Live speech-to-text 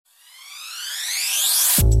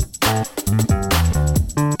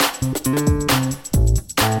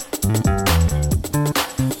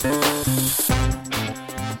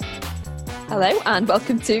and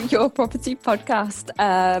welcome to Your Property Podcast.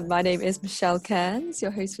 My name is Michelle Cairns,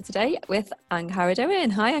 your host for today, with Angharad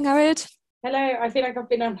Owen. Hi, Angharad. Hello, I feel like I've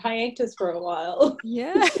been on hiatus for a while.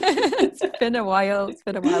 Yeah, it's been a while,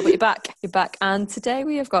 but you're back. And today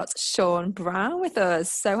we have got Sean Brown with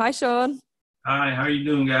us. So hi, Sean. Hi, how are you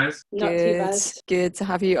doing, guys? Not too bad. Good to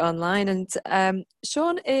have you online. And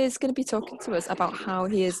Sean is going to be talking to us about how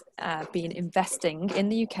he has been investing in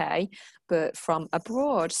the UK, but from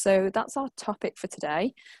abroad. So that's our topic for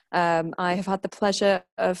today. I have had the pleasure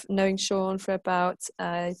of knowing Sean for about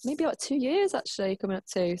maybe about 2 years, actually, coming up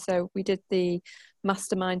to. So we did the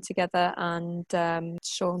mastermind together, and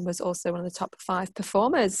Sean was also one of the top 5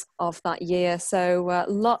 performers of that year. So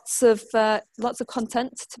lots of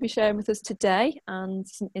content to be sharing with us today, and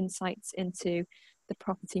some insights into the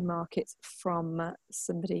property market from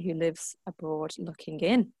somebody who lives abroad looking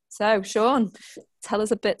in. So Sean, tell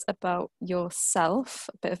us a bit about yourself,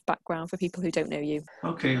 a bit of background for people who don't know you.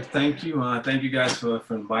 Okay, thank you. Thank you guys for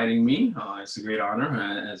inviting me. It's a great honor.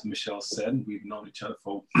 As Michelle said, we've known each other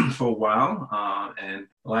for a while. And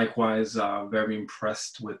likewise, very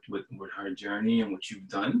impressed with her journey and what you've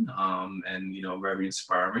done. And, very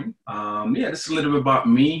inspiring. Just a little bit about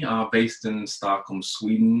me, based in Stockholm,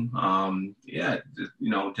 Sweden.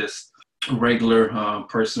 Just a regular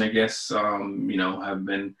person, I guess.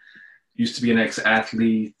 Used to be an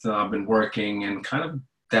ex-athlete. I've been working and kind of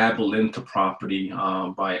dabbled into property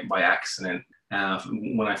by accident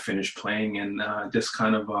when I finished playing, and just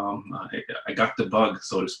kind of I got the bug,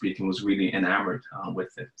 so to speak, and was really enamored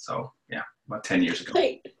with it. So yeah, about 10 years ago.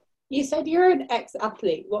 Wait, you said you're an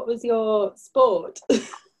ex-athlete. What was your sport?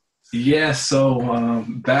 Yeah, so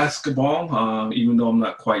basketball, even though I'm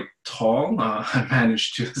not quite tall, I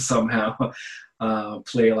managed to somehow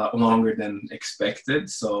play a lot longer than expected.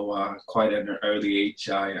 So quite at an early age,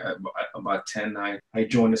 about 10, I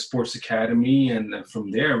joined a sports academy, and from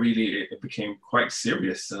there, really, it became quite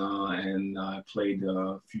serious. And I played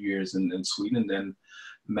a few years in Sweden, and then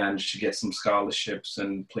managed to get some scholarships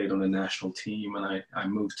and played on the national team. And I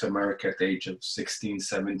moved to America at the age of 16,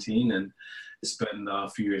 17, and spent a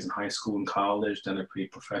few years in high school and college. Then I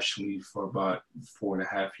played professionally for about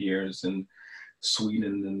 4.5 years in Sweden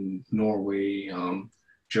and Norway,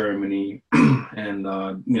 Germany, and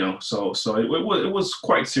so it was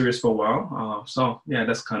quite serious for a while. So yeah,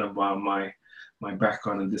 that's kind of my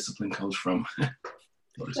background and discipline comes from.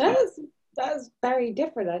 That's very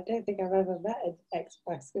different. I don't think I've ever met an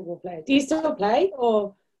ex-basketball player. Do you still play,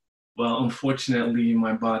 or? Well, unfortunately,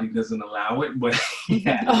 my body doesn't allow it, but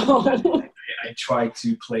yeah. I try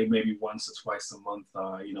to play maybe once or twice a month,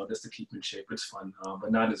 just to keep in shape. It's fun,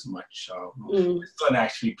 but not as much. My son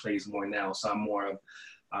actually plays more now, so I'm more of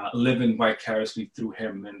living vicariously through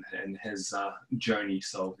him and his journey.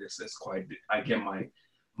 So it's quite, I get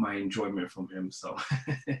my enjoyment from him. So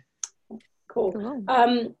cool.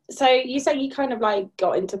 So you say you kind of like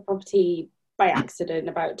got into property by accident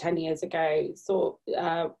about 10 years ago. So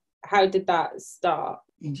how did that start?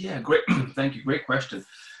 Yeah, great. Thank you. Great question.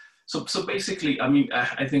 So basically, I mean,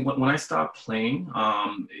 I think when I started playing,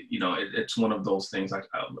 it's one of those things. I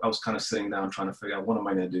was kind of sitting down trying to figure out what am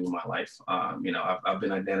I going to do in my life. I've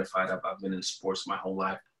been identified. I've been in sports my whole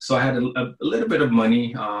life. So I had a little bit of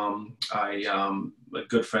money. A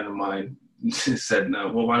good friend of mine said,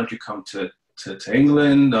 well, why don't you come to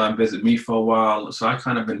England, visit me for a while. So I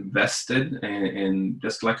kind of invested in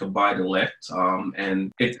just like a buy to let,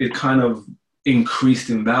 and it kind of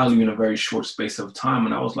increased in value in a very short space of time.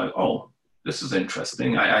 And I was like, oh, this is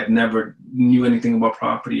interesting. I never knew anything about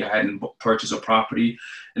property. I hadn't purchased a property.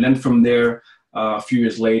 And then from there, a few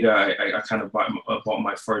years later, I kind of bought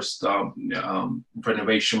my first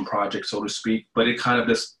renovation project, so to speak. But it kind of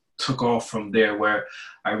just took off from there, where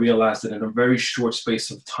I realized that in a very short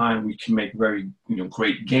space of time, we can make very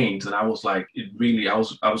great gains. And I was like, I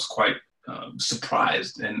was quite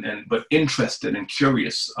surprised but interested and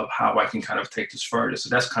curious of how I can kind of take this further. So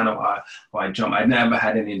that's kind of why I jumped. I never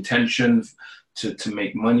had any intention to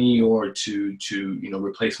make money or to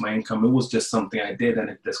replace my income. It was just something I did, and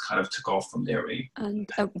it just kind of took off from there, really. And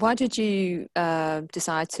why did you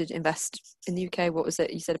decide to invest in the UK? What was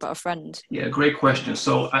it you said about a friend? Yeah, great question.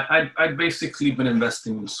 So I'd basically been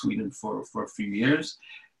investing in Sweden for a few years.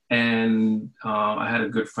 And I had a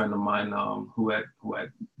good friend of mine who had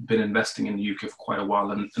been investing in the UK for quite a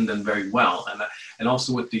while and done very well. And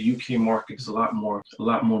also with the UK market, it's a lot more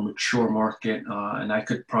mature market, and I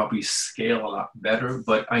could probably scale a lot better.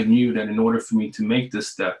 But I knew that in order for me to make this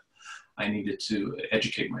step, I needed to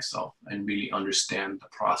educate myself and really understand the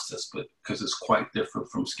process, but because it's quite different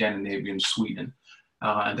from Scandinavia and Sweden.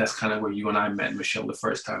 And that's kind of where you and I met, Michelle, the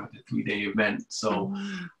first time at the 3-day event. So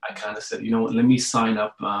I kind of said, you know what, let me sign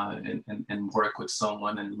up and work with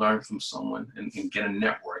someone and learn from someone and get a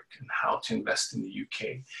network and how to invest in the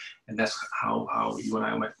UK. And that's how you and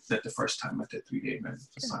I met the first time at the 3-day event,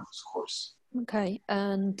 the Simon's course. Okay.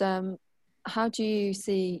 And how do you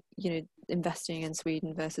see, investing in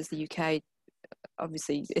Sweden versus the UK?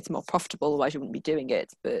 Obviously, it's more profitable, otherwise you wouldn't be doing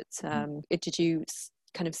it. But did you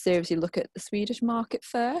kind of seriously look at the Swedish market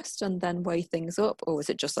first and then weigh things up, or was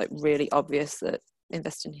it just like really obvious that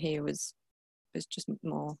investing here was just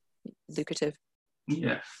more lucrative?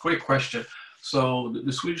 Yeah, great question. So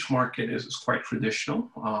the Swedish market is quite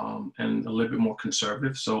traditional and a little bit more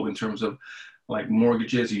conservative. So in terms of like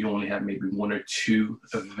mortgages, you only have maybe 1 or 2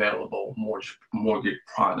 available mortgage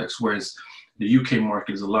products, whereas the UK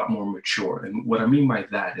market is a lot more mature. And what I mean by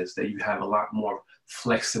that is that you have a lot more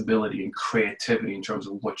flexibility and creativity in terms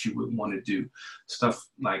of what you would want to do. Stuff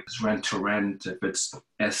like rent to rent, if it's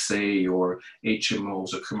SA or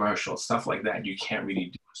HMOs or commercial, stuff like that, you can't really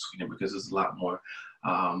do in Sweden because it's a lot more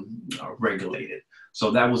regulated. So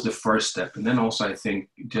that was the first step. And then also I think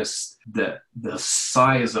just the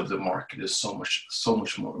size of the market is so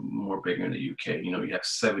much more bigger in the UK. You have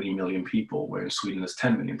 70 million people, where in Sweden there's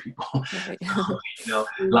 10 million people. Right. A lot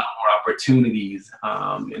more opportunities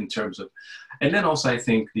in terms of, and then also I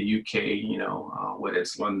think the UK, whether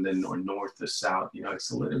it's London or north or south,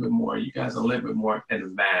 it's a little bit more, you guys are a little bit more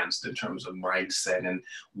advanced in terms of mindset and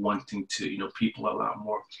wanting to, people are a lot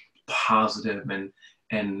more positive and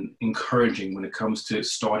encouraging when it comes to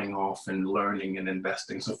starting off and learning and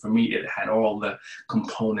investing. So for me, it had all the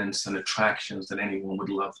components and attractions that anyone would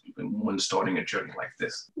love when starting a journey like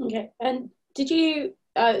this. Okay. And did you,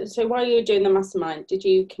 so while you were doing the mastermind, did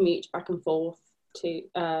you commute back and forth to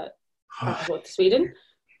Sweden?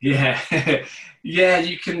 Yeah. Yeah,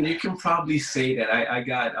 you can probably say that. I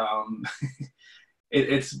got,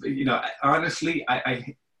 it's, honestly,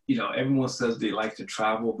 I everyone says they like to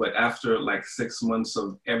travel, but after like 6 months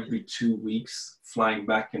of every 2 weeks flying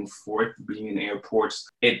back and forth, being in airports,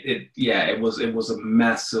 it was a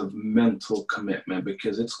massive mental commitment,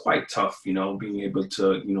 because it's quite tough, being able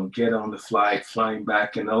to, get on the flight, flying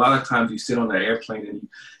back. And a lot of times you sit on that airplane and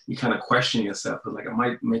you kind of question yourself, like, am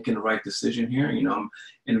I making the right decision here? I'm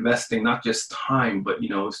investing not just time, but,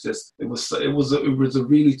 it was a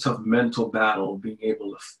really tough mental battle, being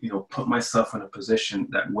able to, put myself in a position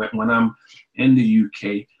that when I'm in the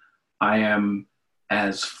UK, I am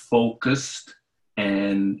as focused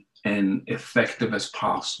and effective as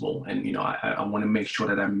possible. And, I want to make sure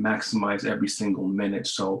that I maximize every single minute.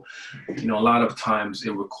 So, a lot of times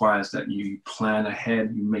it requires that you plan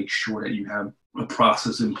ahead, you make sure that you have a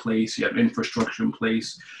process in place, you have infrastructure in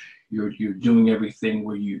place, you're doing everything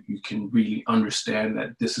where you can really understand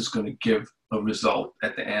that this is going to give a result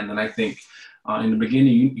at the end. And I think in the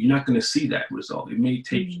beginning, you're not going to see that result. It may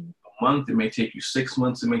take you a month, it may take you 6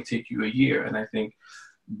 months, it may take you a year. And I think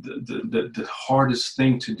the hardest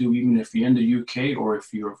thing to do, even if you're in the UK or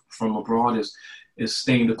if you're from abroad, is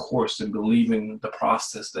staying the course and believing the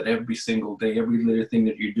process, that every single day, every little thing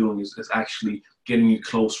that you're doing is actually getting you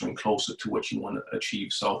closer and closer to what you want to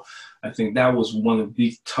achieve. So I think that was one of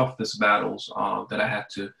the toughest battles that I had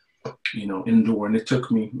to, endure. And it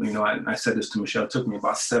took me, I said this to Michelle, it took me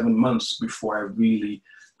about 7 months before I really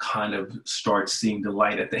kind of start seeing the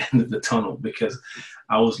light at the end of the tunnel, because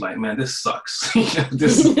I was like, man, this sucks.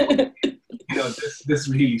 This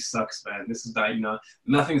really sucks, man. This is that,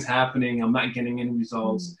 nothing's happening. I'm not getting any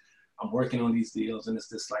results. I'm working on these deals, and it's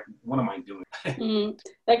just like, what am I doing?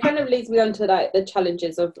 That kind of leads me on to like the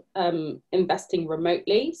challenges of investing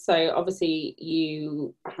remotely. So obviously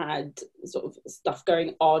you had sort of stuff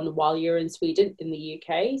going on while you're in Sweden, in the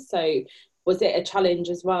UK. So was it a challenge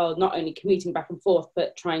as well, not only commuting back and forth,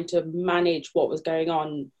 but trying to manage what was going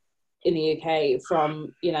on in the UK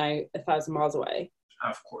from, 1,000 miles away?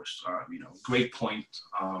 Of course, great point.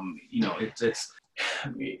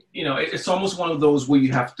 It's almost one of those where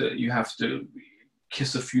you have to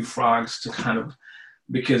kiss a few frogs to kind of,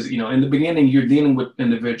 because, in the beginning, you're dealing with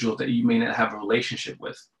individuals that you may not have a relationship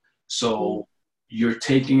with. So you're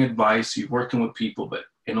taking advice, you're working with people, but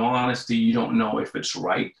in all honesty, you don't know if it's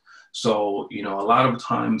right. So, a lot of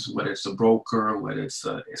times, whether it's a broker, whether it's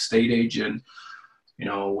an estate agent,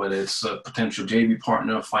 whether it's a potential JV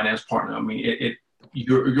partner, finance partner,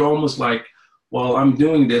 you're almost like, well, I'm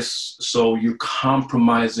doing this, so you're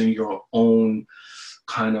compromising your own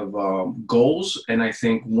kind of goals. And I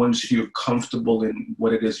think once you're comfortable in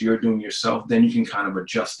what it is you're doing yourself, then you can kind of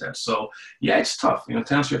adjust that. So, yeah, it's tough.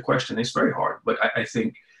 To answer your question, it's very hard. But I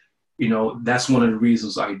think, that's one of the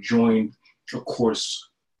reasons I joined a course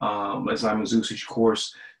Islamic usage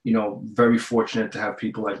course. You know, very fortunate to have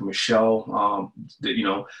people like Michelle, that, you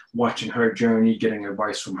know, watching her journey, getting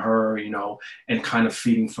advice from her, you know, and kind of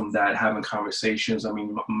feeding from that, having conversations. I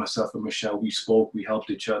mean, myself and Michelle, we spoke, we helped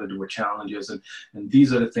each other, there were challenges. And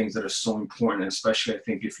these are the things that are so important, especially I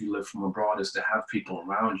think if you live from abroad, is to have people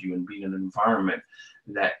around you and be in an environment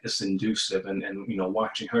that is conducive. And you know,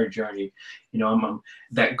 watching her journey, you know,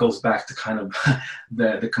 that goes back to kind of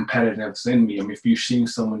the competitiveness in me. I mean, if you're seeing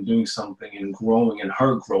someone doing something and growing, and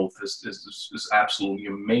her growth is absolutely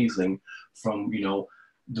amazing, from, you know,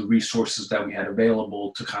 the resources that we had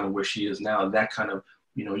available to kind of where she is now, that kind of,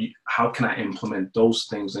 you know, how can I implement those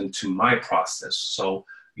things into my process? So,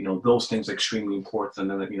 you know, those things are extremely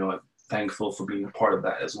important. And, you know, thankful for being a part of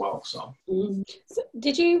that as well. So, so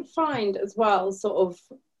did you find as well, sort of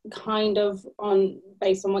kind of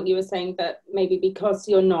based on what you were saying, that maybe because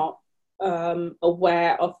you're not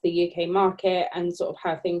aware of the UK market and sort of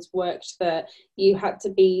how things worked, that you had to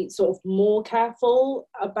be sort of more careful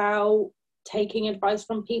about taking advice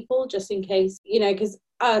from people, just in case, you know, because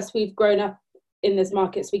we've grown up in this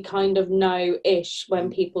market, so we kind of know ish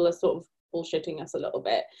when people are sort of bullshitting us a little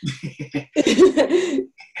bit.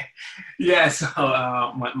 Yeah, so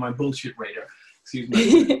my bullshit radar, excuse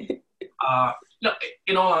me. No,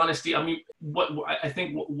 in all honesty, I mean, I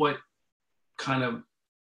think what kind of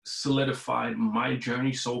solidified my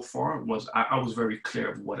journey so far was I was very clear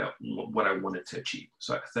of what I wanted to achieve.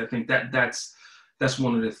 So I think that's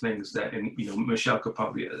one of the things that, and you know, Michelle could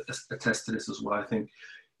probably attest to this as well. I think,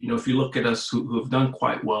 you know, if you look at us who have done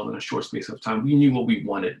quite well in a short space of time, we knew what we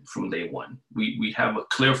wanted from day one. We have a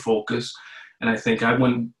clear focus. And I think I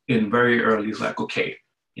went in very early. It's like, okay,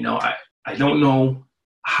 you know, I don't know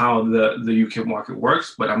how the UK market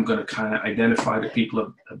works, but I'm going to kind of identify the people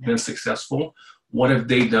who have been successful. What have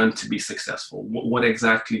they done to be successful? What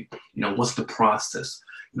exactly, you know, what's the process?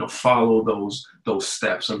 You know, follow those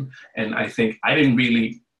steps. And I think I didn't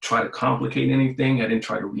really try to complicate anything. I didn't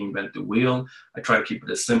try to reinvent the wheel. I try to keep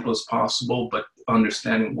it as simple as possible, but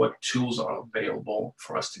understanding what tools are available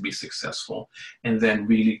for us to be successful, and then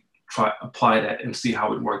really apply that and see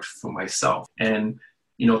how it works for myself. And,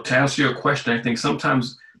 you know, to answer your question, I think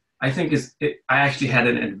sometimes I actually had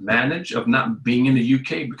an advantage of not being in the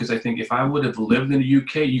UK, because I think if I would have lived in the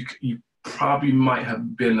UK, you probably might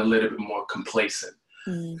have been a little bit more complacent.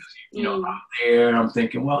 You know, I'm there, I'm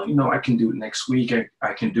thinking, well, you know, I can do it next week,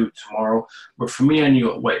 I can do it tomorrow. But for me, I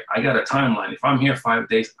knew, wait, I got a timeline. If I'm here 5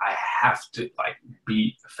 days, I have to like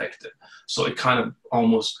be effective. So it kind of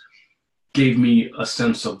almost gave me a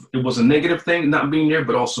sense of, it was a negative thing not being there,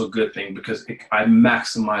 but also a good thing, because I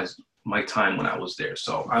maximized my time when I was there.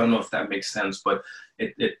 So I don't know if that makes sense, but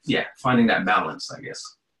yeah, finding that balance, I guess.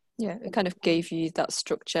 Yeah, it kind of gave you that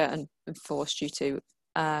structure and forced you to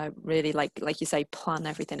really, like you say, plan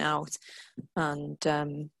everything out and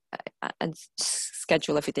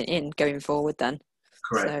schedule everything in going forward then.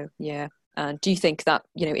 Correct. So yeah. And do you think that,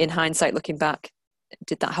 you know, in hindsight, looking back,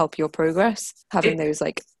 did that help your progress, having those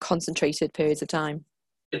like concentrated periods of time?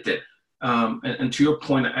 It did. And to your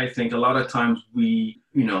point, I think a lot of times we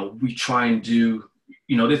try and do,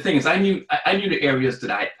 you know, the thing is, I knew the areas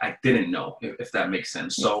that I didn't know, if that makes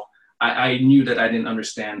sense. So I knew that I didn't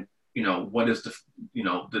understand, you know, what is the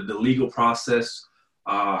legal process,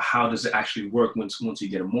 how does it actually work once you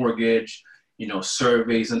get a mortgage, you know,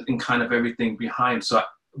 surveys and kind of everything behind. So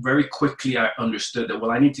very quickly I understood that, well,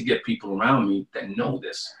 I need to get people around me that know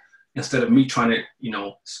this, instead of me trying to, you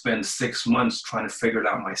know, spend 6 months trying to figure it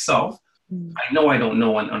out myself. I know I don't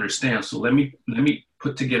know and understand. So let me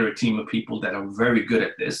put together a team of people that are very good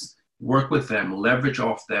at this, work with them, leverage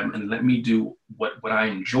off them, and let me do what I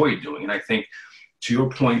enjoy doing. And I think, to your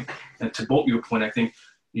point, and to both your point, I think,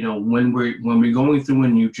 you know, when we're going through a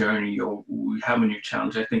new journey or we have a new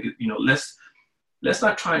challenge, I think, you know, let's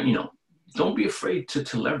not try, you know, don't be afraid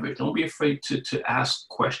to leverage. Don't be afraid to ask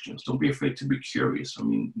questions. Don't be afraid to be curious. I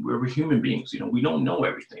mean, we're human beings, you know, we don't know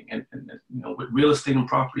everything. And you know, with real estate and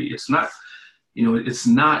property, it's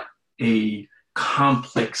not a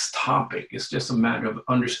complex topic. It's just a matter of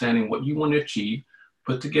understanding what you want to achieve,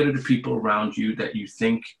 put together the people around you that you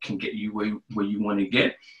think can get you where you want to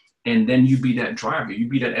get. And then you be that driver, you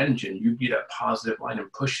be that engine, you be that positive line and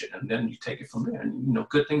push it. And then you take it from there, and, you know,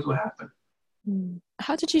 good things will happen.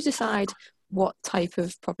 How did you decide what type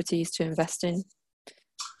of properties to invest in?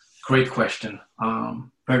 Great question.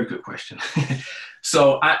 Very good question.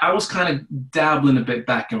 So I was kind of dabbling a bit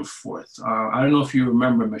back and forth. I don't know if you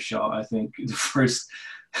remember, Michelle, I think the first,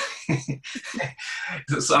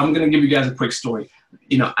 so I'm going to give you guys a quick story.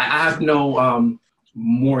 You know, I have no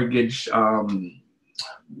mortgage,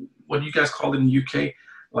 what do you guys call it in the UK?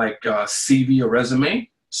 Like CV or resume?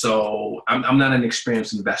 So I'm not an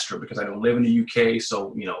experienced investor because I don't live in the UK.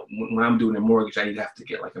 So, when I'm doing a mortgage, I have to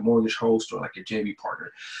get like a mortgage host or like a JV partner.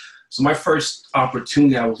 So my first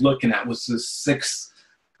opportunity I was looking at was this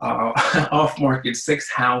off-market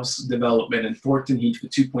 6-house development in Thornton Heath for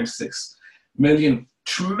 2.6 million.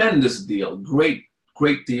 Tremendous deal. Great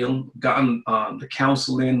deal. Gotten the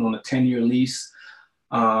council in on a 10-year lease.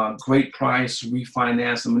 Great price,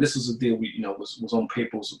 refinance. I mean, this was a deal was on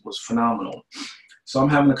paper, was phenomenal. So I'm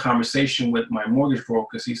having a conversation with my mortgage broker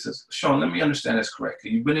because he says, Sean, let me understand this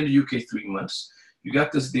correctly. You've been in the UK 3 months. You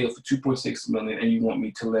got this deal for 2.6 million and you want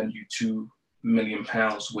me to lend you £2 million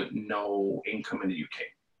with no income in the UK.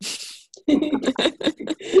 And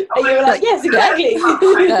you were like, yes, exactly.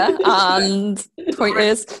 Yeah. And point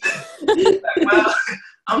is, well,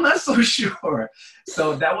 I'm not so sure.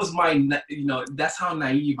 So that was that's how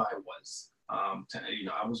naive I was.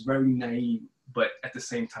 I was very naive, but at the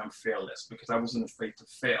same time fearless because I wasn't afraid to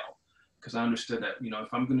fail because I understood that,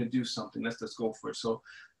 if I'm going to do something, let's just go for it. So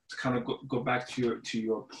to kind of go back to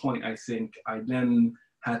your point, I think I then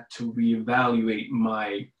had to reevaluate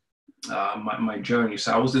my journey.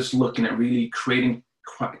 So I was just looking at really creating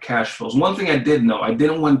cash flows. One thing I did know, I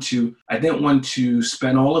didn't want to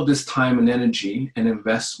spend all of this time and energy and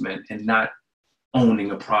investment and not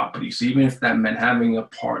owning a property. So even if that meant having a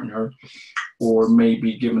partner or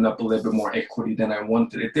maybe giving up a little bit more equity than I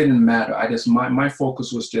wanted, it didn't matter. My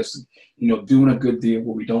focus was just, doing a good deal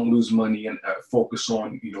where we don't lose money and focus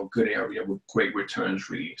on, good area with great returns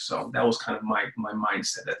really. So that was kind of my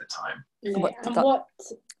mindset at the time.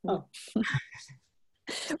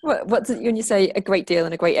 When you say a great deal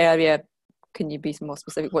in a great area, can you be more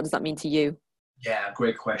specific? What does that mean to you? Yeah,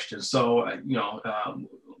 great question. So,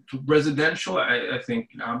 residential, I think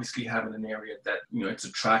obviously having an area that, it's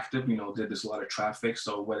attractive, there's a lot of traffic.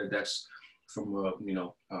 So whether that's from a,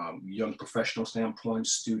 young professional standpoint,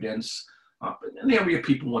 students, an area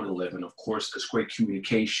people want to live in, of course, there's great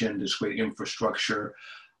communication, there's great infrastructure,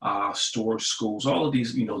 stores, schools, all of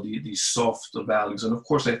these, these soft values. And of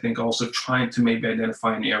course, I think also trying to maybe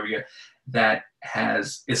identify an area that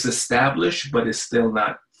is established, but is still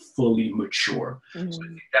not fully mature. Mm-hmm. So I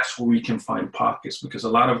think that's where we can find pockets because a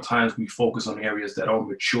lot of times we focus on areas that are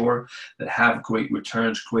mature, that have great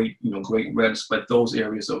returns, great rents, but those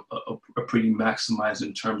areas are pretty maximized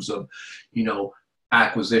in terms of,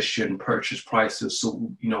 acquisition, purchase prices. So,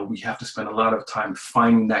 we have to spend a lot of time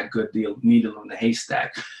finding that good deal, needle in the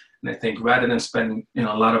haystack. And I think rather than spending a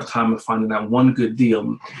lot of time finding that one good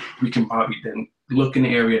deal, we can probably then look in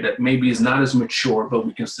an area that maybe is not as mature, but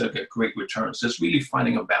we can still get great returns. So it's really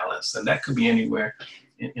finding a balance, and that could be anywhere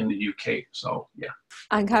in the UK. So, yeah.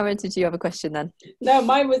 And Karen, did you have a question then? No,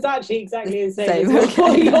 mine was actually exactly the same as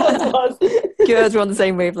what yours was. Good, we're on the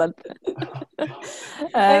same wavelength.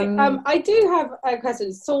 I do have a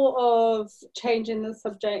question, sort of changing the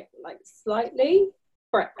subject, like slightly.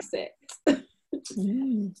 Brexit.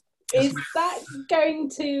 Is that going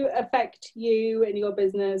to affect you and your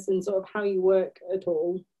business and sort of how you work at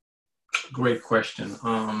all? Great question.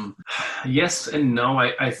 Yes and no.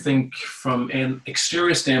 I think from an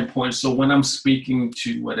exterior standpoint, so when I'm speaking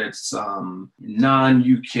to whether it's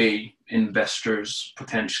non-UK investors,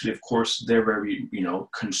 potentially, of course, they're very,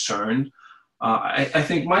 concerned. I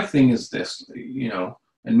think my thing is this,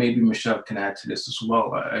 and maybe Michelle can add to this as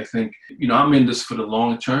well. I think, I'm in this for the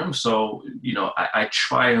long term. So, I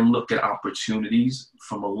try and look at opportunities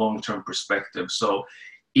from a long-term perspective. So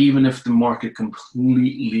even if the market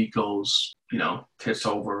completely goes, tits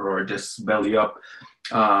over or just belly up,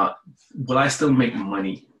 will I still make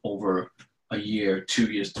money over a year,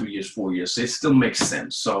 2 years, 3 years, 4 years? So it still makes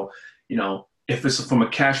sense. So, if it's from a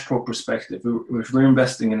cash flow perspective, if we're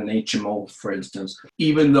investing in an HMO, for instance,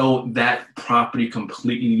 even though that property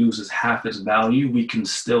completely loses half its value, we can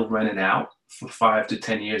still rent it out for 5 to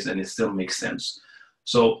 10 years and it still makes sense.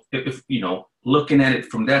 So if looking at it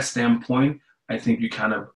from that standpoint, I think you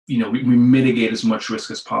kind of, we mitigate as much risk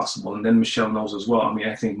as possible. And then Michelle knows as well.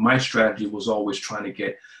 I think my strategy was always trying to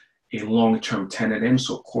get a long-term tenant in,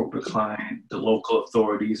 so corporate client, the local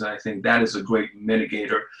authorities. And I think that is a great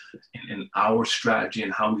mitigator in our strategy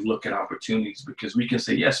and how we look at opportunities, because we can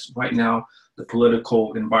say, yes, right now, the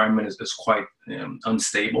political environment is quite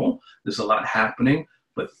unstable. There's a lot happening,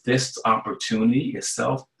 but this opportunity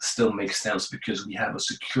itself still makes sense because we have a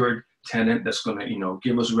secured tenant that's going to,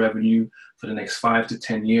 give us revenue for the next 5 to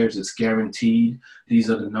 10 years. It's guaranteed. These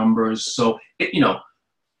are the numbers. So,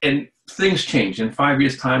 and things change. In 5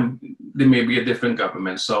 years' time, there may be a different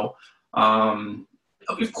government. So,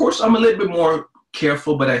 of course, I'm a little bit more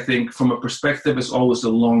careful, but I think from a perspective, it's always a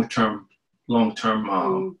long-term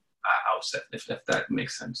outset, if that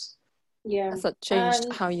makes sense. Yeah. Has that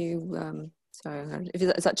changed how you,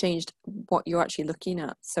 has that changed what you're actually looking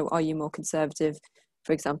at? So are you more conservative,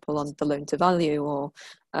 for example, on the loan to value, or,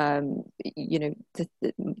 the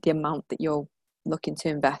amount that you're looking to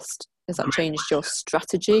invest? Has that changed your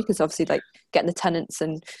strategy? Because obviously, like, getting the tenants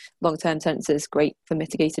and long-term tenants is great for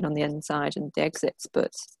mitigating on the inside and the exits,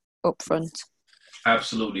 but upfront.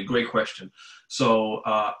 Absolutely. Great question. So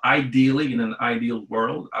ideally, in an ideal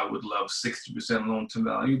world, I would love 60% loan to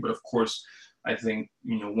value. But of course, I think,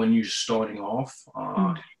 when you're starting off,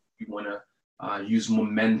 you want to use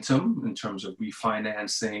momentum in terms of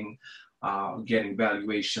refinancing, getting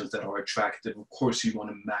valuations that are attractive. Of course, you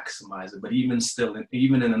want to maximize it. But even still,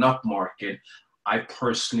 even in an up market, I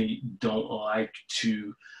personally don't like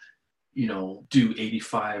to do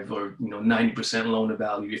 85 or 90% loan to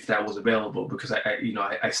value if that was available, because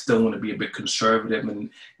I still want to be a bit conservative,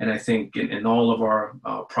 and I think in all of our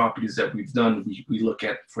properties that we've done, we look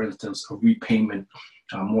at, for instance, a repayment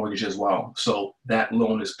mortgage as well. So that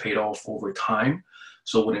loan is paid off over time.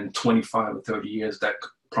 So within 25 or 30 years, that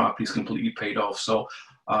property is completely paid off. So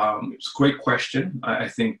it's a great question. I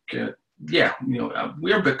think we're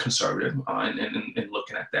a bit conservative in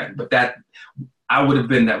looking at that, but that I would have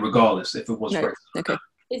been that regardless if it was right. Okay.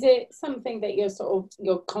 Is it something that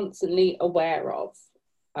you're constantly aware of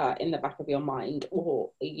in the back of your mind, or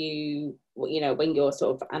are you, when you're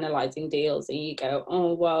sort of analysing deals and you go,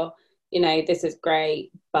 oh, well, this is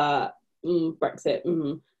great, but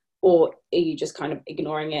Brexit, or are you just kind of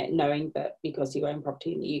ignoring it, knowing that because you own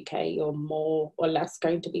property in the UK, you're more or less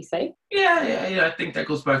going to be safe? Yeah. I think that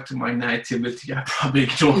goes back to my naivety. I probably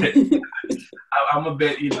ignore it. I'm a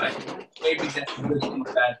bit, maybe that's a good thing,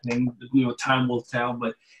 bad thing. Time will tell.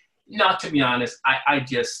 But not to be honest, I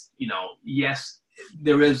just, yes,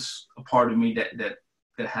 there is a part of me that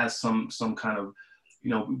has some kind of,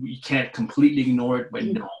 we can't completely ignore it, but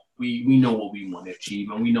no, we know what we want to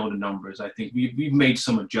achieve and we know the numbers. I think we've made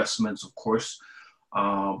some adjustments, of course.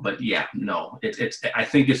 But yeah, no, I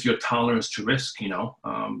think it's your tolerance to risk.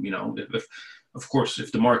 If of course,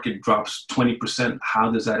 if the market drops 20%, how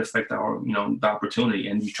does that affect our, the opportunity?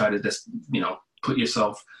 And you try to just, put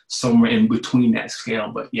yourself somewhere in between that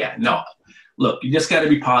scale. But yeah, no, look, you just got to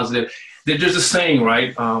be positive. There's a saying,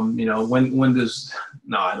 right? When there's,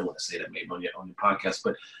 no, I don't want to say that maybe on your podcast,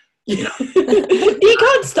 but you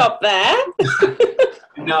can't stop there.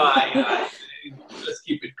 No, let's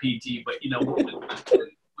keep it PG. But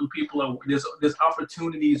when people are, there's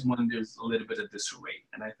opportunities when there's a little bit of disarray,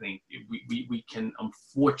 and I think we can,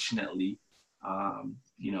 unfortunately,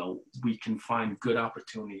 we can find good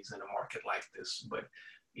opportunities in a market like this, but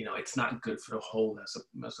it's not good for the whole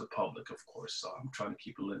as a public, of course. So I'm trying to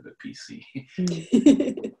keep a little bit PC.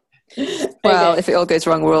 Well, if it all goes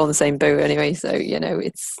wrong, we're all in the same boat anyway. So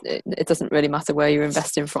it doesn't really matter where you're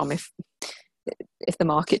investing from. If the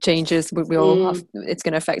market changes, we all have, it's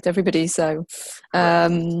going to affect everybody. So,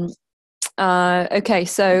 okay.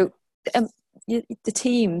 So, the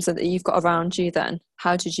teams that you've got around you, then,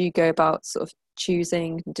 how did you go about sort of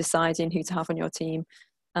choosing, deciding who to have on your team,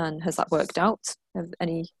 and has that worked out? Have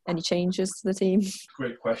any changes to the team?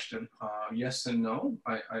 Great question. Yes and no.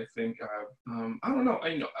 I think I don't know.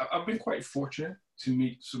 I've been quite fortunate to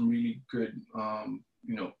meet some really good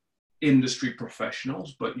industry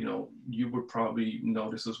professionals, but you would probably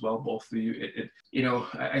notice as well, both of you.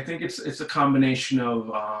 I think it's a combination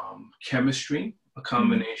of chemistry, a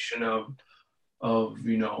combination of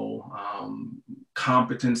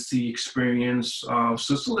competency, experience. So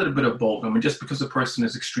it's a little bit of both. I mean, just because a person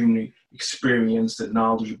is extremely experienced and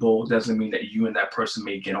knowledgeable doesn't mean that you and that person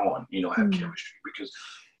may get on, have chemistry, because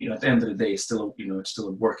at the end of the day, it's still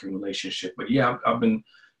a working relationship. But yeah, I've been,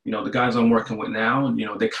 the guys I'm working with now,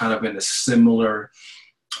 they're kind of in a similar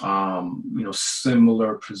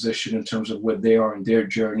position in terms of where they are in their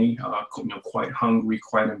journey. Quite hungry,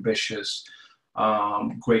 quite ambitious,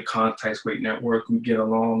 great contacts, great network. We get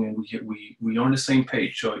along, and we are on the same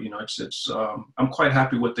page. So I'm quite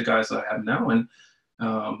happy with the guys that I have now, and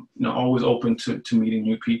always open to meeting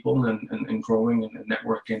new people and growing and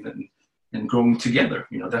networking and growing together.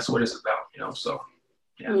 That's what it's about. So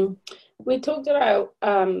yeah. We talked about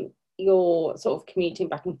your sort of commuting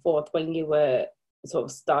back and forth when you were sort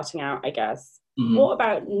of starting out, I guess. Mm-hmm. What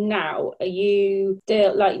about now? Are you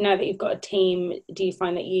still, now that you've got a team, do you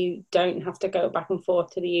find that you don't have to go back and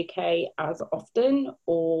forth to the UK as often,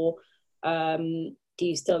 or do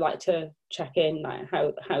you still like to check in?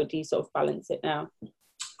 How do you sort of balance it now?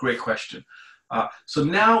 Great question. So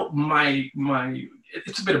now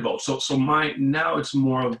it's a bit of both. So now it's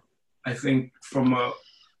more of, I think, from a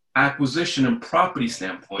acquisition and property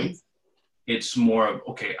standpoint, It's more of,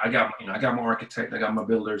 okay, I got my architect, I got my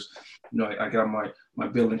builders, I got my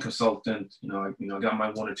building consultant, I got my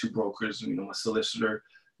one or two brokers, my solicitor,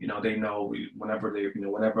 they know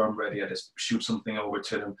whenever I'm ready, I just shoot something over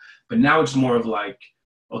to them. But now it's more of like,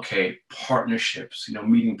 okay, partnerships,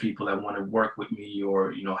 meeting people that want to work with me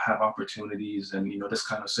or, have opportunities and, this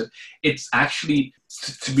kind of stuff. It's actually,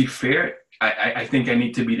 to be fair, I think I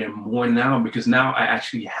need to be there more now, because now I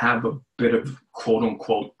actually have a bit of quote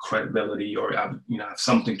unquote credibility, or have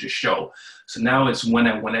something to show. So now it's when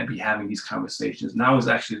I be having these conversations. Now is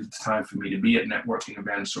actually the time for me to be at networking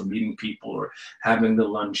events or meeting people or having the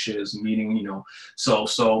lunches, meeting,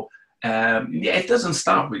 yeah, it doesn't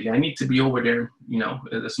stop really. I need to be over there,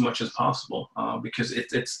 as much as possible, because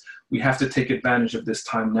we have to take advantage of this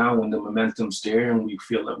time now when the momentum's there and we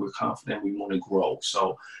feel that we're confident, we want to grow.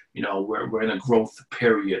 So, we're in a growth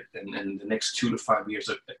period, and the next 2 to 5 years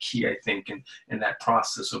are key, I think, in that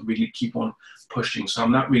process of really keep on pushing. So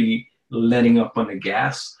I'm not really letting up on the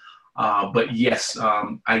gas. But yes,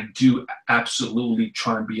 I do absolutely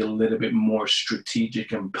try and be a little bit more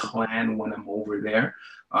strategic and plan when I'm over there.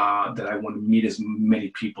 That I want to meet as many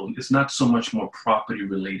people. It's not so much more property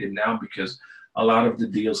related now, because a lot of the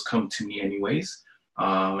deals come to me anyways.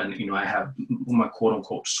 And, I have my quote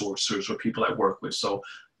unquote sourcers or people I work with. So,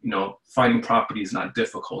 finding property is not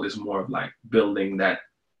difficult. It's more of like building that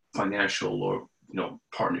financial or,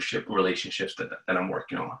 partnership relationships that I'm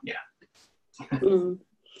working on. Yeah.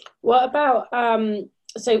 What about,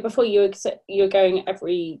 so before you're going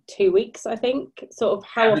every 2 weeks, I think, sort of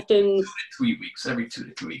how often? 3 weeks, every 2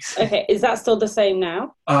 to 3 weeks. Okay, is that still the same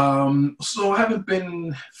now? So I haven't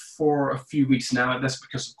been for a few weeks now. That's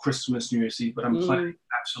because of Christmas, New Year's Eve, but I'm planning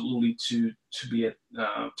absolutely to be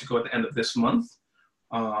to go at the end of this month.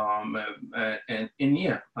 And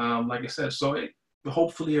yeah, like I said, so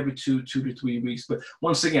hopefully every 2 to 3 weeks. But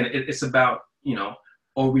once again, it's about,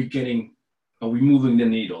 are we moving the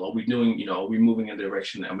needle? Are we doing, are we moving in a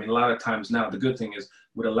direction? I mean, a lot of times now, the good thing is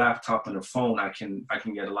with a laptop and a phone, I can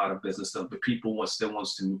get a lot of business done, but people still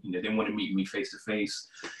wants to, they want to meet me face to face,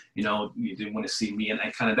 they want to see me. And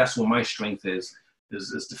kind of, that's where my strength is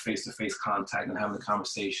the face-to-face contact and having a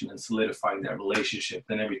conversation and solidifying that relationship.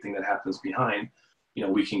 Then everything that happens behind,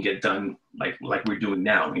 we can get done like we're doing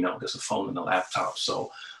now, there's a phone and a laptop. So,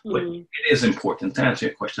 but it is important to answer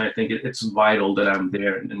your question. I think it's vital that I'm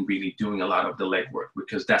there and really doing a lot of the legwork,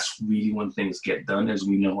 because that's really when things get done, as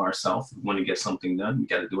we know ourselves. We want to get something done, we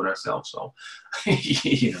got to do it ourselves. So,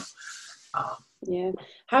 yeah.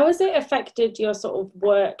 How has it affected your sort of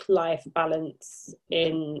work-life balance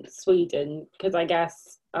in Sweden? Because I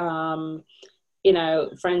guess,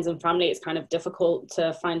 friends and family, it's kind of difficult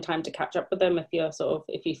to find time to catch up with them if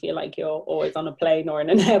you feel like you're always on a plane or in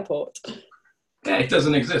an airport. Yeah, it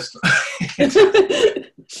doesn't exist.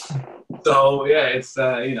 So yeah, it's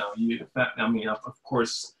of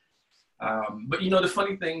course. But the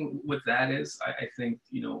funny thing with that is, I think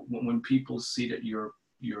when people see that you're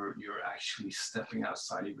actually stepping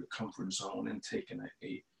outside of your comfort zone and taking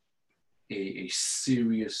a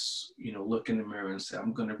serious, look in the mirror and say,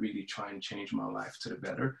 I'm going to really try and change my life to the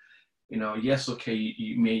better. Yes, okay,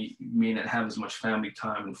 you may not have as much family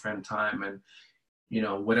time and friend time and,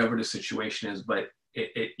 whatever the situation is, but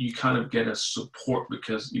you kind of get a support,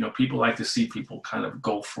 because, people like to see people kind of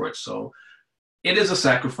go for it. So it is a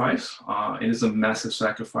sacrifice. It is a massive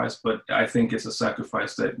sacrifice, but I think it's a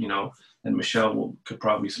sacrifice that, and Michelle could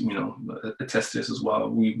probably, attest to this as well.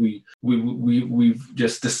 We've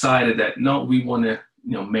just decided that, no, we want to,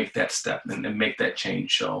 make that step and make that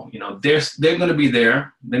change. So, they're going to be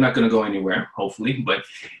there. They're not going to go anywhere, hopefully. But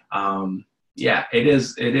yeah, it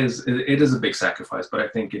is a big sacrifice, but I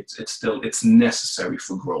think it's necessary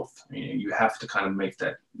for growth. You have to kind of make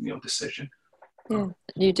that, decision. Yeah,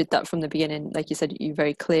 you did that from the beginning. Like you said, you're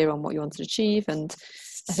very clear on what you want to achieve, and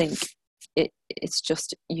I think it's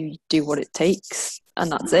just you do what it takes,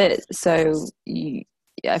 and that's it. So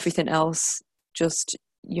everything else, just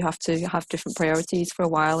you have to have different priorities for a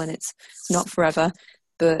while, and it's not forever,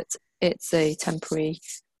 but it's a temporary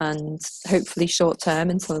and hopefully short term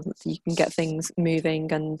until you can get things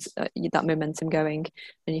moving and that momentum going,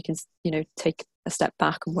 and you can take a step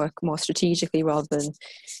back and work more strategically rather than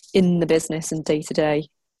in the business and day-to-day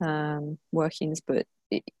workings. But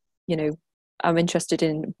I'm interested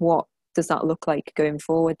in what does that look like going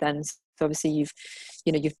forward then. So obviously you've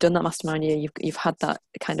done that mastermind year, you've had that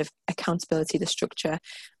kind of accountability, the structure,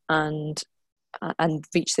 and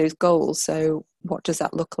reach those goals. So what does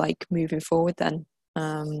that look like moving forward then?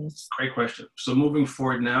 Great question. So moving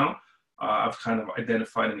forward now, I've kind of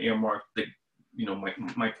identified and earmarked the,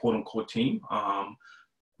 my quote unquote team.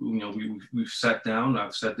 we've sat down.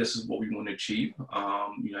 I've said this is what we want to achieve.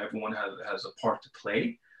 Everyone has a part to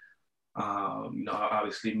play.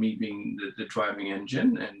 Obviously me being the driving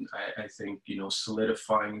engine, and I think,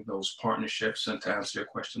 solidifying those partnerships, and to answer your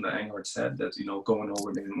question that Angard said, that, going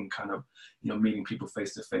over there and kind of, meeting people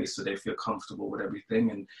face to face so they feel comfortable with everything.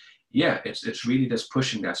 And yeah, it's really just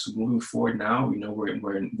pushing that. So moving forward now,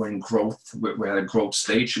 we're in growth. We're at a growth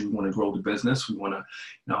stage. We want to grow the business. We want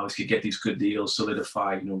to, obviously get these good deals,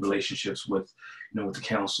 solidify, relationships with, with the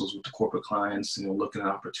councils, with the corporate clients, looking at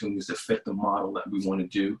opportunities that fit the model that we want to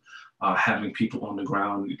do. Having people on the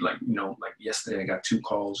ground, like yesterday I got 2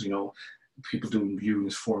 calls, people doing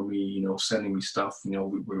viewings for me, sending me stuff,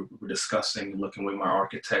 we're discussing, looking with my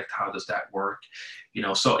architect, how does that work?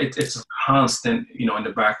 So it's a constant, in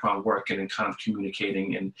the background working and kind of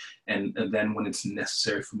communicating, and then when it's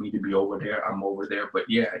necessary for me to be over there, I'm over there. But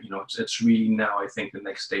yeah, it's really now, I think the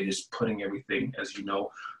next stage is putting everything, as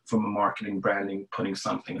from a marketing, branding, putting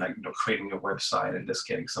something like, creating a website and just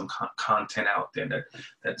getting some content out there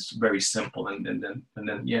that's very simple, and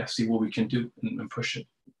then yeah, see what we can do and push it.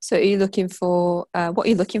 So are you looking for, what are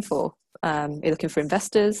you looking for? Are you looking for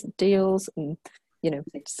investors, deals, and,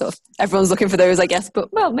 sort of everyone's looking for those, I guess,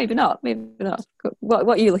 but well, maybe not. What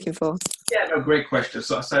are you looking for? Yeah, no, great question.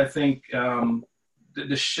 So I think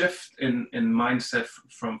the shift in mindset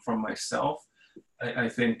from myself, I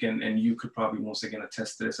think, and you could probably once again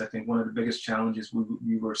attest to this, I think one of the biggest challenges,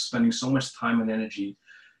 we were spending so much time and energy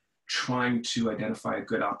trying to identify a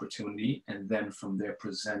good opportunity, and then from there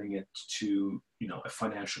presenting it to a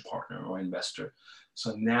financial partner or investor.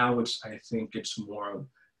 So now I think it's more of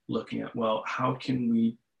looking at, well, how can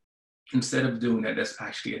we, instead of doing that, that's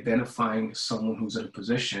actually identifying someone who's in a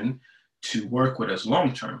position to work with us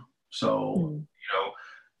long term. So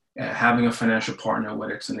having a financial partner,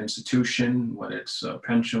 whether it's an institution, whether it's a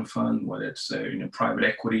pension fund, whether it's private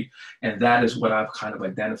equity, and that is what I've kind of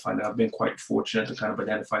identified. And I've been quite fortunate to kind of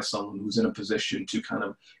identify someone who's in a position to kind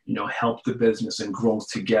of help the business and grow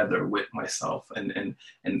together with myself. And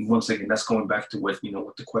once again, that's going back to what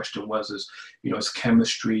what the question was, is it's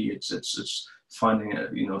chemistry, it's finding a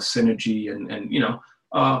synergy, and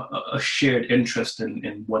a shared interest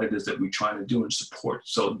in what it is that we're trying to do and support.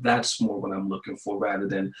 So that's more what I'm looking for, rather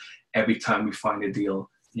than every time we find a deal,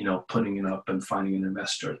 putting it up and finding an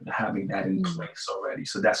investor, having that in place already.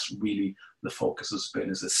 So that's really the focus has been,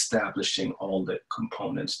 is establishing all the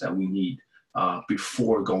components that we need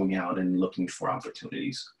before going out and looking for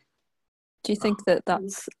opportunities. Do you think that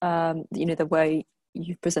that's, the way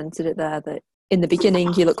you've presented it there, that in the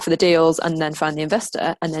beginning you look for the deals and then find the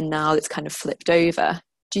investor, and then now it's kind of flipped over?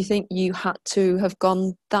 Do you think you had to have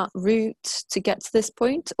gone that route to get to this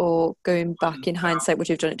point, or going back in hindsight, would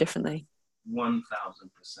you have done it differently? 1000%.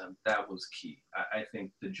 That was key. I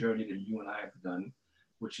think the journey that you and I have done,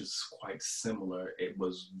 which is quite similar, it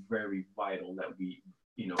was very vital that we,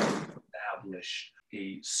 establish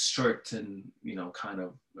a certain, kind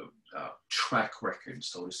of track record,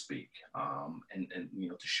 so to speak, and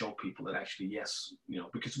to show people that actually, yes,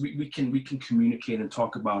 because we can communicate and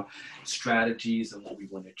talk about strategies and what we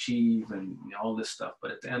want to achieve and all this stuff,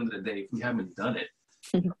 but at the end of the day, if we haven't done it,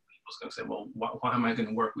 people's going to say, well, why am I going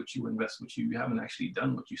to work with you, invest with you? You haven't actually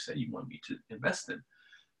done what you said you want me to invest in.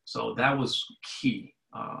 So that was key.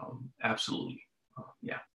 Absolutely.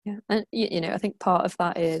 Yeah. Yeah, and I think part of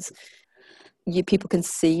that is people can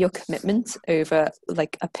see your commitment over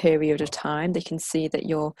like a period of time. They can see that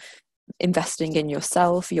you're investing in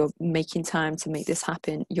yourself, you're making time to make this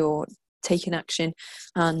happen, you're taking action,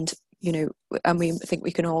 and and I think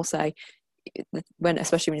we can all say,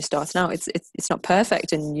 especially when you're starting out, it's not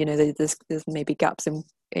perfect, and there's maybe gaps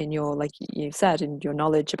in your, like you said, in your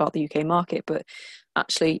knowledge about the UK market, but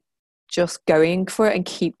actually just going for it and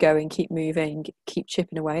keep going, keep moving, keep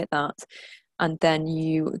chipping away at that. And then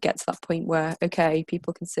you get to that point where, okay,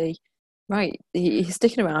 people can see, right, he's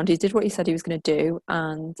sticking around, he did what he said he was going to do.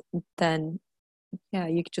 And then, yeah,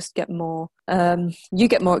 you just get more, you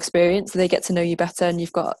get more experience, they get to know you better, and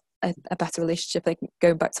you've got a better relationship. Like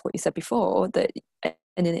going back to what you said before, that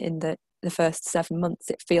in the first 7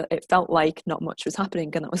 months, it felt like not much was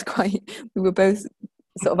happening. And that was we were both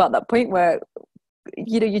sort of at that point where,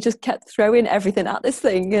 you just kept throwing everything at this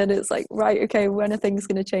thing, and it's like, right, okay, when are things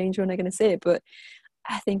going to change, when are I going to see it? But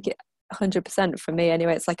I think 100% for me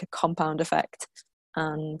anyway, it's like a compound effect,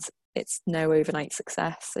 and it's no overnight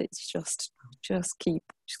success. It's just keep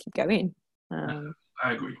going.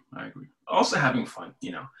 I agree. Also having fun,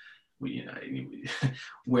 we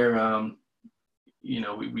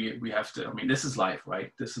have to, I mean, this is life,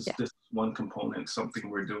 right? This is one component, something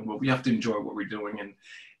we're doing, but we have to enjoy what we're doing. And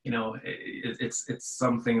it's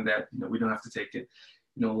something that we don't have to take it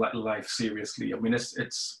life seriously. I mean,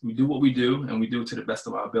 it's we do what we do, and we do it to the best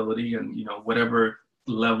of our ability, and whatever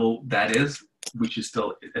level that is, it's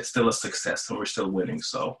still a success, and we're still winning.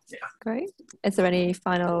 So yeah. Great. Is there any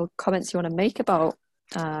final comments you want to make about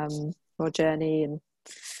your journey and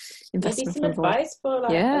investing? Maybe some advice for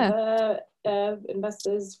other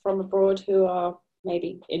investors from abroad who are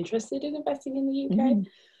maybe interested in investing in the UK?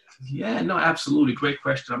 Yeah, no, absolutely. Great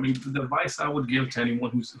question. I mean, the advice I would give to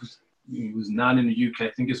anyone who's not in the UK,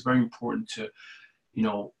 I think it's very important to,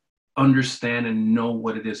 understand and know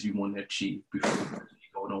what it is you want to achieve before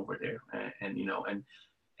going over there.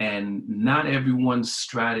 And not everyone's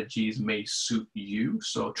strategies may suit you.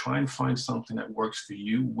 So try and find something that works for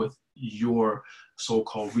you with your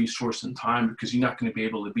so-called resource and time, because you're not going to be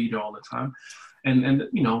able to be there all the time. And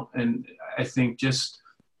I think just,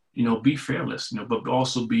 be fearless, but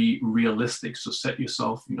also be realistic. So set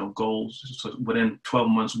yourself, goals. So within 12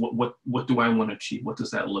 months, what do I want to achieve? What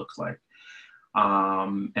does that look like?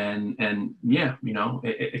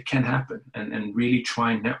 It can happen, and really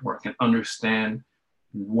try and network and understand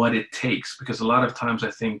what it takes, because a lot of times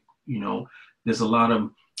I think, there's a lot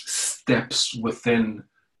of steps within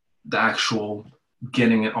the actual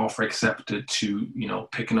getting an offer accepted to,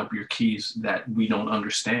 picking up your keys that we don't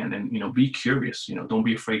understand. And, be curious, don't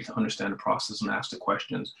be afraid to understand the process and ask the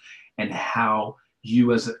questions, and how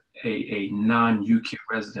you as a non-UK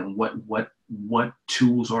resident, what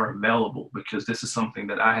tools are available, because this is something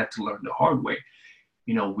that I had to learn the hard way.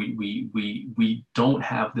 We don't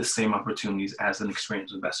have the same opportunities as an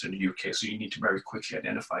experienced investor in the UK. So you need to very quickly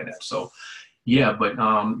identify that. So yeah, but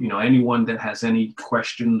anyone that has any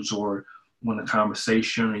questions or want a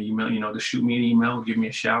conversation or email, to shoot me an email, give me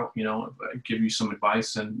a shout, give you some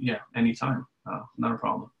advice, and yeah, anytime, not a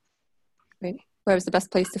problem. Great. Where is the best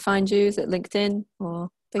place to find you? Is it LinkedIn or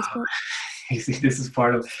Facebook? This is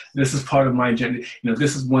part of my agenda.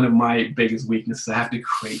 This is one of my biggest weaknesses. I have to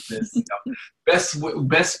create this.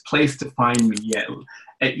 Best place to find me yet.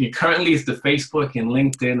 Currently, it's the Facebook and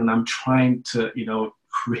LinkedIn, and I'm trying to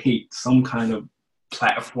create some kind of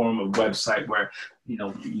platform or website where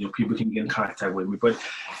people can get in contact with me. But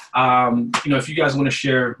if you guys want to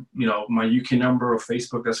share my UK number or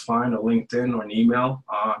Facebook, that's fine, or LinkedIn or an email.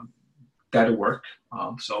 That'll work.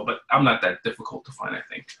 But I'm not that difficult to find, I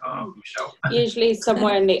think, Michelle. Usually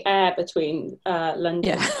somewhere in the air between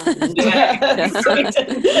London and Sweden.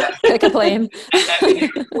 Take a plane.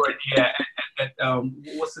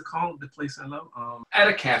 What's it called? The place I love? At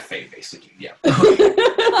a cafe, basically, yeah.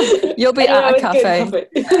 You'll be at a cafe.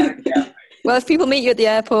 Well, if people meet you at the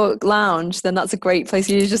airport lounge, then that's a great place.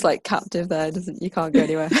 You're just like captive there, you can't go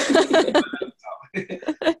anywhere.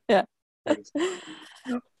 Yeah.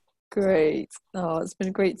 Great. Oh, it's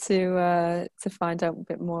been great to find out a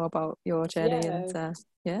bit more about your journey, and I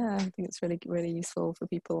think it's really, really useful for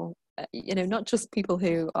people. Not just people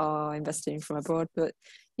who are investing from abroad, but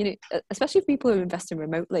especially people who are investing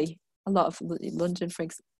remotely. A lot of London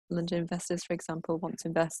investors, for example, want to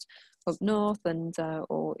invest up north, and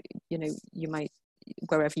or you might,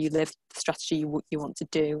 wherever you live, the strategy you want to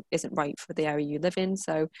do isn't right for the area you live in.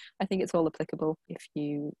 So I think it's all applicable if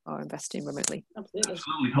you are investing remotely.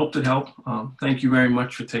 Absolutely. Hope to help. Thank you very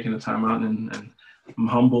much for taking the time out, and I'm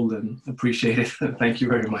humbled and appreciate it. Thank you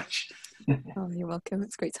very much. Oh, you're welcome.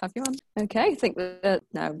 It's great to have you on. Okay, I think that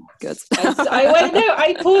no, good.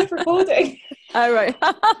 I paused recording. Oh, right. Okay.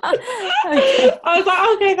 I was like,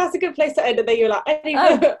 okay, that's a good place to end. And then you're like,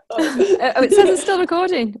 anyway. It says it's still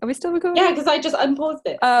recording. Are we still recording? Yeah, because I just unpaused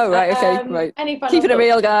it. Oh, right. Okay, right. Keeping it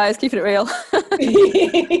real, guys. Keeping it real.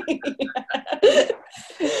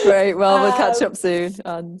 Great. Well, we'll catch up soon.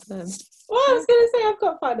 And well, I was going to say, I've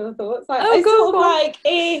got final thoughts.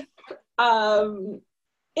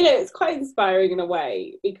 It's quite inspiring in a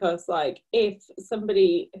way, because if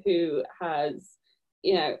somebody who has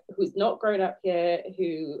who's not grown up here,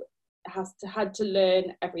 who had to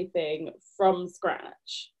learn everything from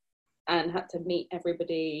scratch and had to meet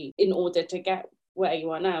everybody in order to get where you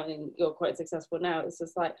are now, and you're quite successful now, it's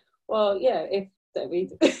just like, well, yeah, if don't mean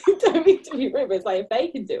to be rude, but it's like, if they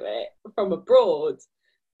can do it from abroad,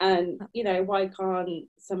 and why can't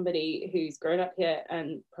somebody who's grown up here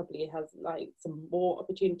and probably has some more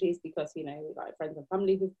opportunities because friends and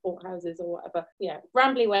family who've bought houses or whatever.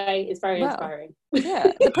 Rambly way is very inspiring.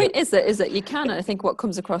 Yeah, the point is that you can. I think what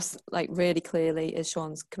comes across really clearly is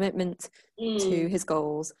Sean's commitment to his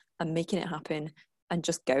goals and making it happen and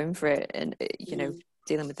just going for it, and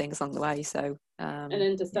dealing with things along the way. So and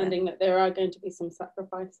understanding that there are going to be some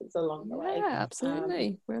sacrifices along the way. Yeah,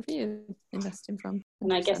 absolutely. Wherever you're investing from.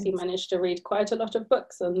 And I guess you managed to read quite a lot of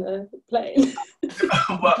books on the plane.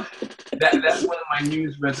 Well, that's one of my New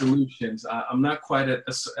Year's resolutions. I'm not quite at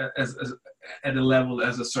a level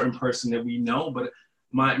as a certain person that we know, but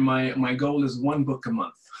my goal is 1 book a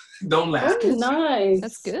month. Don't laugh. Oh, nice.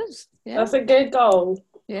 That's good. Yeah. That's a good goal.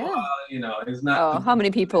 Yeah. It's not. How many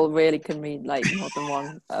people really can read like more than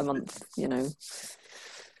 1 a month?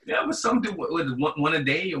 Yeah, but some do one a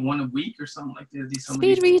day or 1 a week or something like that.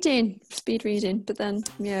 Speed reading. But then,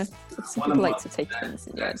 some people like to take things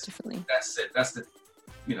differently. That's it. That's the,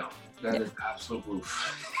 that is the absolute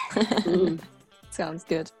roof. Sounds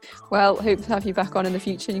good. Well, hope to have you back on in the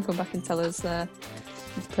future and you come back and tell us the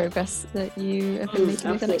progress that you have been making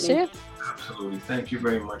with the next year. Absolutely. Thank you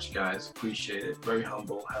very much, guys. Appreciate it. Very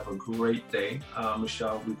humble. Have a great day.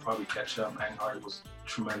 Michelle, we'll probably catch up. Anghart, it was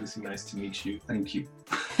tremendously nice to meet you. Thank you.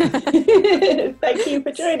 Thank you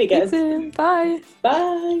for joining us. Bye.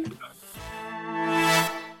 Bye.